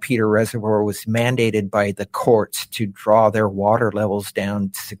Green Peter Reservoir was mandated by the courts to draw their water levels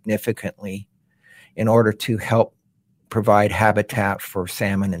down significantly in order to help provide habitat for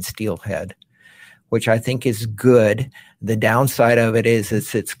salmon and steelhead, which I think is good. The downside of it is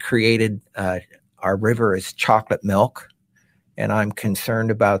it's created our river is chocolate milk, and I'm concerned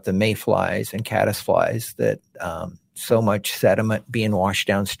about the mayflies and caddisflies that so much sediment being washed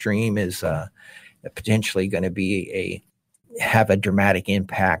downstream is potentially going to have a dramatic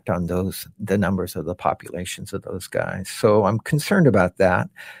impact on the numbers of the populations of those guys. So I'm concerned about that.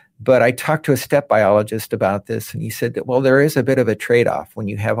 But I talked to a steppe biologist about this, and he said that, well, there is a bit of a trade-off when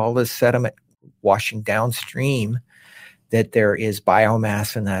you have all this sediment washing downstream, that there is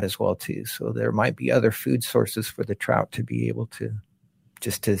biomass in that as well too. So there might be other food sources for the trout to be able to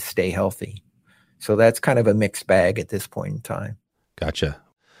stay healthy. So that's kind of a mixed bag at this point in time. Gotcha.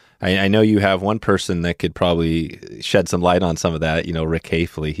 I know you have one person that could probably shed some light on some of that. Rick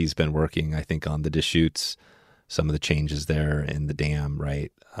Hafley, he's been working, I think, on the Deschutes, some of the changes there in the dam,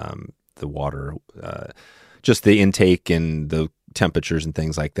 right? The water, just the intake and the temperatures and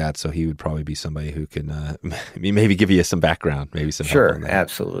things like that. So he would probably be somebody who can maybe give you some background, maybe some help on that. Sure,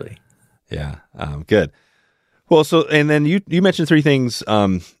 absolutely. Yeah, good. Well, so and then you mentioned three things.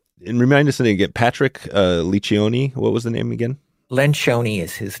 And remind us again, Patrick Lencioni. What was the name again? Lencioni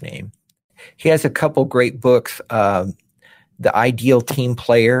is his name. He has a couple great books. The Ideal Team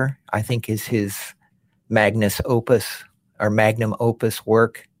Player, I think, is his magnum opus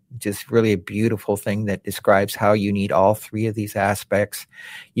work. Just really a beautiful thing that describes how you need all three of these aspects.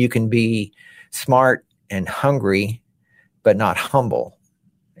 You can be smart and hungry, but not humble.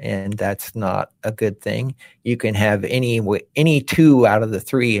 And that's not a good thing. You can have any two out of the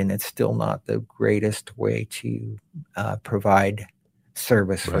three, and it's still not the greatest way to provide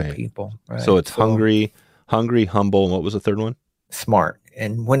service for people. Right? So it's hungry, humble, and what was the third one? Smart.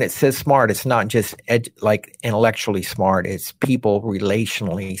 And when it says smart, it's not just like intellectually smart. It's people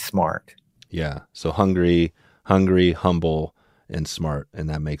relationally smart. Yeah. So hungry, humble, and smart, and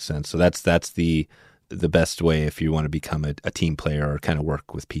that makes sense. So that's the best way if you want to become a team player or kind of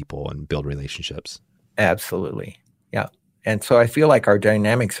work with people and build relationships. Absolutely. Yeah. And so I feel like our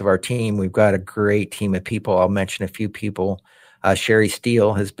dynamics of our team, we've got a great team of people. I'll mention a few people. Sherry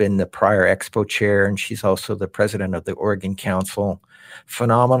Steele has been the prior Expo chair, and she's also the president of the Oregon Council.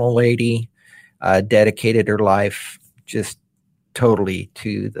 Phenomenal lady, dedicated her life just totally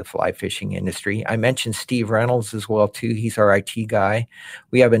to the fly fishing industry. I mentioned Steve Reynolds as well, too. He's our IT guy.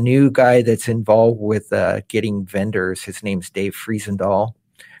 We have a new guy that's involved with getting vendors. His name's Dave Friesendahl.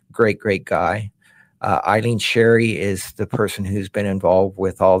 Great guy. Eileen Sherry is the person who's been involved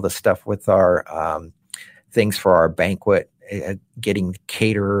with all the stuff with our things for our banquet, getting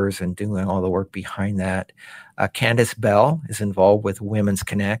caterers and doing all the work behind that. Candace Bell is involved with Women's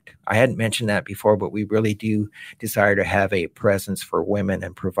Connect. I hadn't mentioned that before, but we really do desire to have a presence for women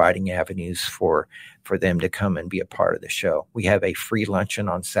and providing avenues for them to come and be a part of the show. We have a free luncheon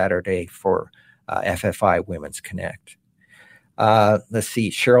on Saturday for FFI Women's Connect. Let's see,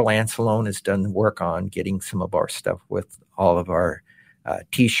 Cheryl Ancelone has done work on getting some of our stuff with all of our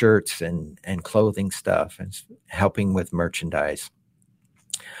T-shirts and clothing stuff and helping with merchandise.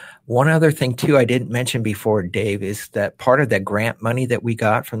 One other thing, too, I didn't mention before, Dave, is that part of that grant money that we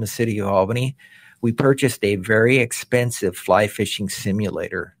got from the city of Albany, we purchased a very expensive fly fishing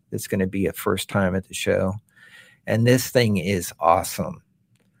simulator that's going to be a first time at the show. And this thing is awesome.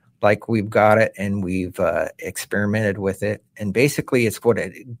 Like, we've got it and we've experimented with it. And basically it's what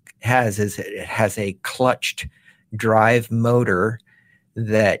it has is it has a clutched drive motor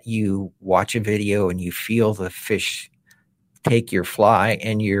that you watch a video and you feel the fish take your fly,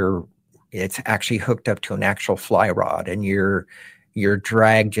 and it's actually hooked up to an actual fly rod, and your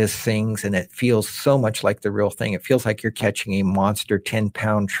drag just sings, and it feels so much like the real thing. It feels like you're catching a monster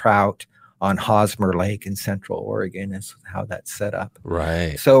 10-pound trout on Hosmer Lake in Central Oregon is how that's set up.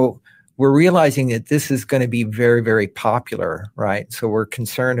 Right. So we're realizing that this is going to be very, very popular, right? So we're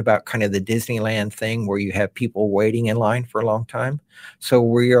concerned about kind of the Disneyland thing where you have people waiting in line for a long time. So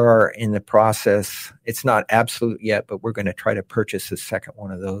we are in the process. It's not absolute yet, but we're going to try to purchase a second one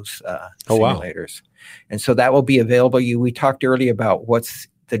of those simulators. Wow. And so that will be available. We talked earlier about what's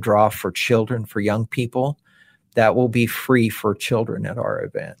the draw for children, for young people. That will be free for children at our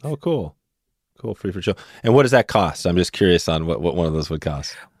event. Oh, cool. Cool. Free for children. And what does that cost? I'm just curious on what one of those would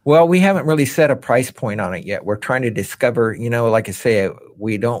cost. Well, we haven't really set a price point on it yet. We're trying to discover, like I say,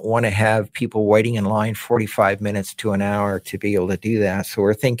 we don't want to have people waiting in line 45 minutes to an hour to be able to do that. So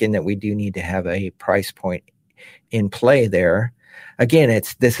we're thinking that we do need to have a price point in play there. Again,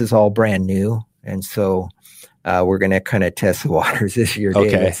 this is all brand new. And so we're going to kind of test the waters this year,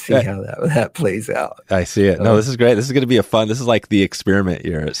 Dave, and see how that plays out. I see it. No, this is great. This is going to be this is like the experiment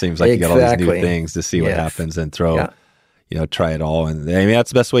year. It seems like you got all these new things to see what happens and throw, try it all. And I mean,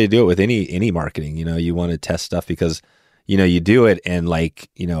 that's the best way to do it with any marketing. You want to test stuff because, you do it and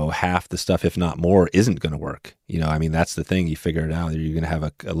half the stuff, if not more, isn't going to work. I mean, that's the thing. You figure it out. You're going to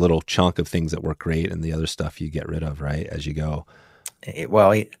have a little chunk of things that work great, and the other stuff you get rid of, right, as you go.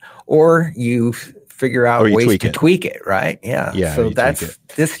 Or you figure out ways to tweak it, right? Yeah. So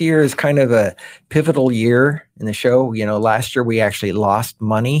this year is kind of a pivotal year in the show. Last year we actually lost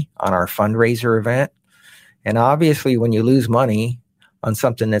money on our fundraiser event. And obviously when you lose money on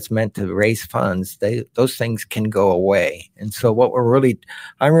something that's meant to raise funds, those things can go away. And so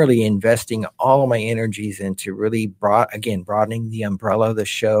I'm really investing all of my energies into really broadening the umbrella of the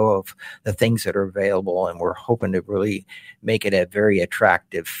show of the things that are available. And we're hoping to really make it a very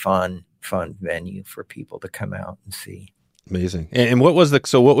attractive, fun venue for people to come out and see. Amazing. And what was the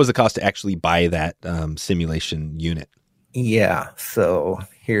cost to actually buy that simulation unit? Yeah. So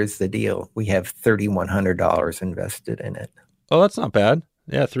here's the deal. We have $3,100 invested in it. Oh, that's not bad.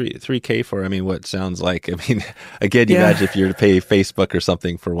 Yeah. $3,000 for, what sounds like, again, you imagine if you're to pay Facebook or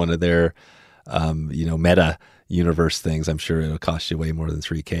something for one of their, meta universe things, I'm sure it'll cost you way more than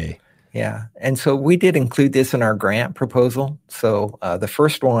 $3,000. Yeah. And so we did include this in our grant proposal. So the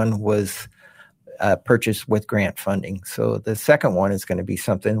first one was purchased with grant funding. So the second one is going to be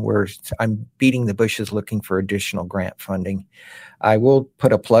something where I'm beating the bushes looking for additional grant funding. I will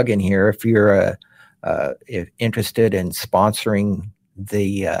put a plug in here. If you're if interested in sponsoring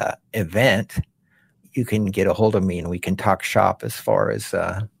the event, you can get a hold of me and we can talk shop as far as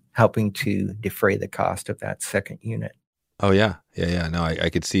helping to defray the cost of that second unit. Oh yeah. No, I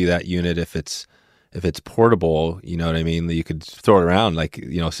could see that unit if it's if it's portable, you know what I mean? You could throw it around, like,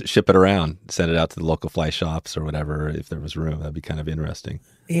 you know, ship it around, send it out to the local fly shops or whatever. If there was room, that'd be kind of interesting.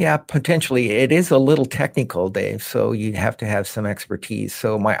 Yeah, potentially. It is a little technical, Dave. So you have to have some expertise.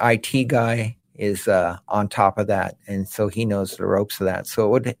 So my IT guy is on top of that, and so he knows the ropes of that.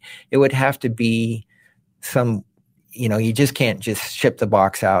 So it would have to be some, you know, you just can't just ship the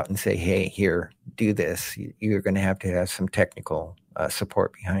box out and say, hey, here, do this. You're going to have some technical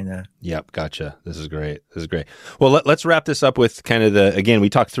support behind that. Yep, gotcha. This is great. Well, let's wrap this up with kind of again, we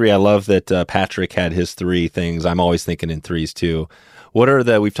talked 3. I love that Patrick had his 3 things. I'm always thinking in 3s too.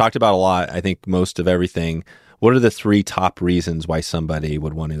 We've talked about a lot, I think most of everything. What are the 3 top reasons why somebody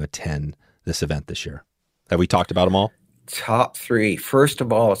would want to attend this event this year? Have we talked about them all? Top 3. First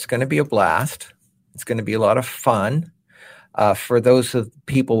of all, it's going to be a blast. It's going to be a lot of fun. For those of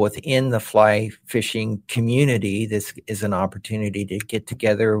people within the fly fishing community, this is an opportunity to get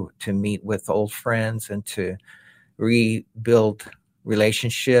together, to meet with old friends, and to rebuild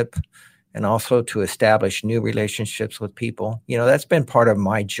relationship, and also to establish new relationships with people. You know, that's been part of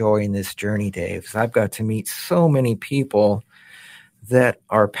my joy in this journey, Dave. I've got to meet so many people that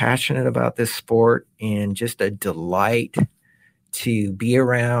are passionate about this sport, and just a delight to be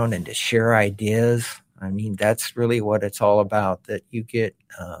around and to share ideas. I mean, that's really what it's all about, that you get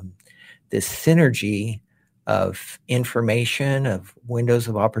this synergy of information, of windows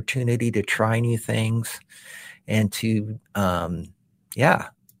of opportunity to try new things, and to, I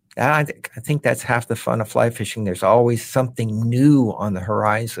think that's half the fun of fly fishing. There's always something new on the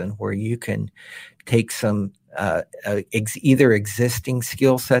horizon where you can take some either existing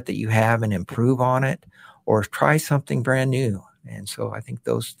skill set that you have and improve on it, or try something brand new. And so I think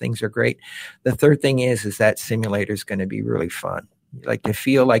those things are great. The third thing is that simulator is going to be really fun. Like, to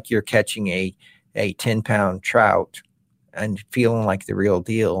feel like you're catching a 10-pound trout and feeling like the real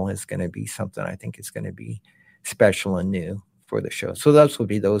deal is going to be something I think is going to be special and new for the show. So those would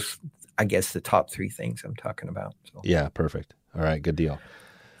be I guess, the top 3 things I'm talking about. So. Yeah, perfect. All right, good deal.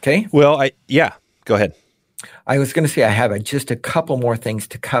 Okay. Well, go ahead. I was going to say I have just a couple more things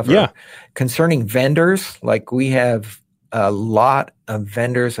to cover. Yeah. Concerning vendors, like, we have a lot of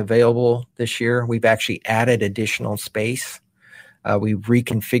vendors available this year. We've actually added additional space. We've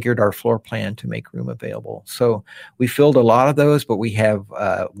reconfigured our floor plan to make room available. So we filled a lot of those, but we have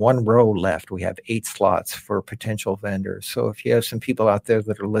 1 row left. We have 8 slots for potential vendors. So if you have some people out there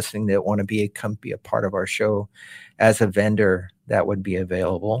that are listening that want to come be a part of our show as a vendor, that would be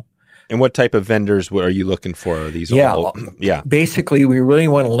available. And what type of vendors are you looking for? Are these all? Yeah. Basically, we really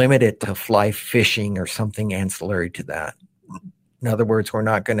want to limit it to fly fishing or something ancillary to that. In other words, we're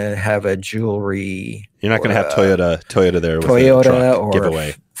not going to have a jewelry. You're not going to have Toyota there with Toyota a truck or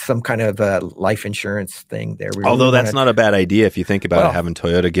giveaway. Some kind of life insurance thing there. Although that's not a bad idea if you think about it, having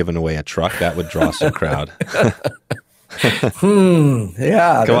Toyota giving away a truck, that would draw some crowd.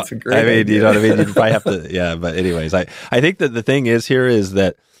 Yeah, that's a great idea. You know what I mean? You'd probably have to, yeah. But anyways, I think that the thing is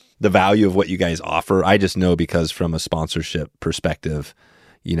that the value of what you guys offer, I just know because from a sponsorship perspective,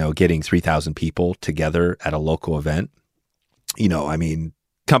 you know, getting 3,000 people together at a local event, you know, I mean,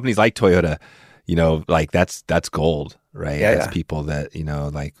 companies like Toyota, you know, like that's gold, right? Yeah, that's people that, you know,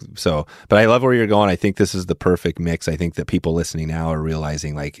 like, so, but I love where you're going. I think this is the perfect mix. I think that people listening now are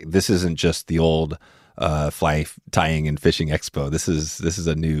realizing, like, this isn't just the old fly tying and fishing expo. This is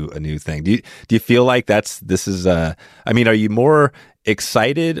a new thing. Do you feel like this is I mean, are you more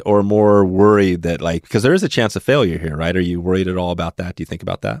excited or more worried that, like, because there is a chance of failure here, right? Are you worried at all about that? Do you think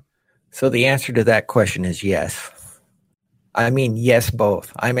about that? So the answer to that question is yes. I mean, yes,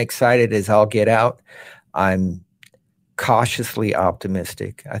 both. I'm excited as I'll get out. I'm cautiously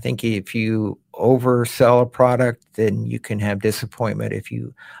optimistic. I think if you oversell a product, then you can have disappointment. If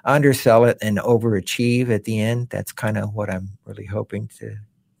you undersell it and overachieve at the end, that's kind of what I'm really hoping to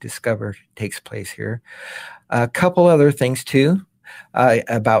discover takes place here. A couple other things too.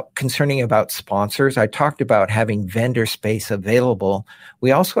 Concerning sponsors, I talked about having vendor space available.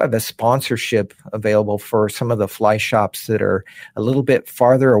 We also have a sponsorship available for some of the fly shops that are a little bit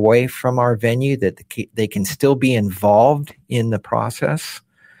farther away from our venue, that they can still be involved in the process.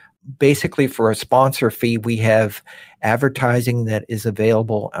 Basically, for a sponsor fee, we have advertising that is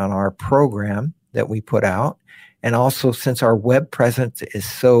available on our program that we put out. And also, since our web presence is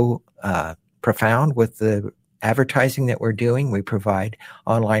so profound with the advertising that we're doing, we provide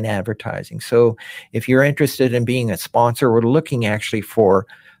online advertising. So if you're interested in being a sponsor, we're looking actually for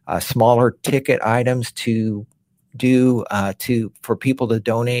smaller ticket items to do for people to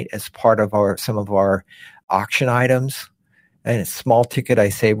donate as part of some of our auction items. And it's small ticket, I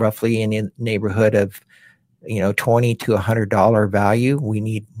say roughly in the neighborhood of $20 to $100 value. We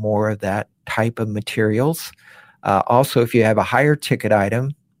need more of that type of materials. Also, if you have a higher ticket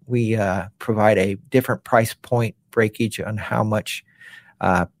item, we provide a different price point breakage on how much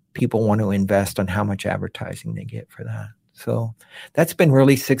people want to invest, on how much advertising they get for that. So that's been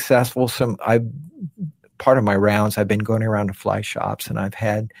really successful. Part of my rounds, I've been going around to fly shops, and I've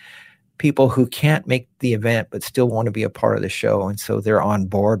had people who can't make the event but still want to be a part of the show, and so they're on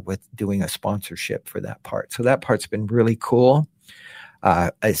board with doing a sponsorship for that part. So that part's been really cool.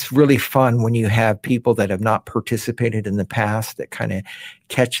 It's really fun when you have people that have not participated in the past that kind of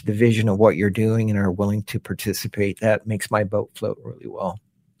catch the vision of what you're doing and are willing to participate. That makes my boat float really well.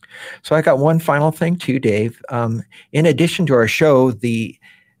 So I got one final thing too, Dave. In addition to our show, the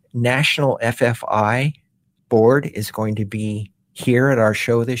National FFI board is going to be here at our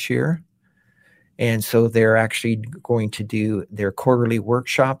show this year. And so they're actually going to do their quarterly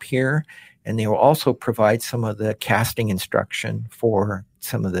workshop here. And they will also provide some of the casting instruction for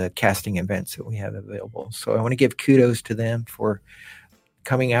some of the casting events that we have available. So I want to give kudos to them for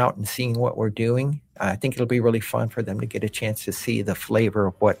coming out and seeing what we're doing. I think it'll be really fun for them to get a chance to see the flavor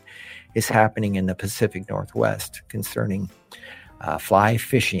of what is happening in the Pacific Northwest concerning fly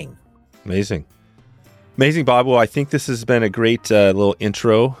fishing. Amazing. Amazing, Bob. Well, I think this has been a great little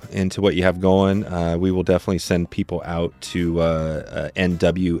intro into what you have going. We will definitely send people out to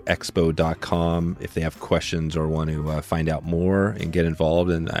nwexpo.com if they have questions or want to find out more and get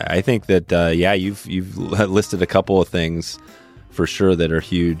involved. And I think that, you've listed a couple of things for sure that are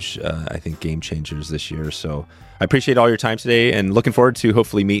huge, I think, game changers this year. So I appreciate all your time today and looking forward to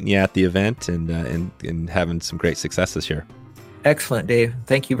hopefully meeting you at the event and having some great success this year. Excellent, Dave.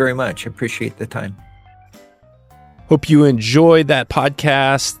 Thank you very much. Appreciate the time. Hope you enjoyed that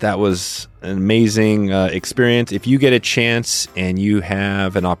podcast. That was an amazing experience. If you get a chance and you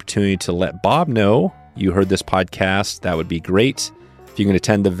have an opportunity to let Bob know you heard this podcast, that would be great. If you can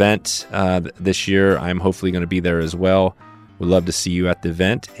attend the event this year, I'm hopefully going to be there as well. We'd love to see you at the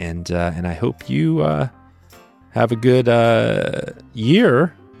event, and I hope you have a good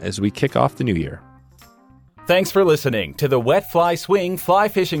year as we kick off the new year. Thanks for listening to the Wet Fly Swing Fly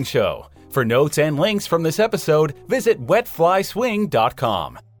Fishing Show. For notes and links from this episode, visit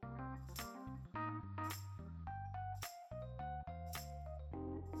wetflyswing.com.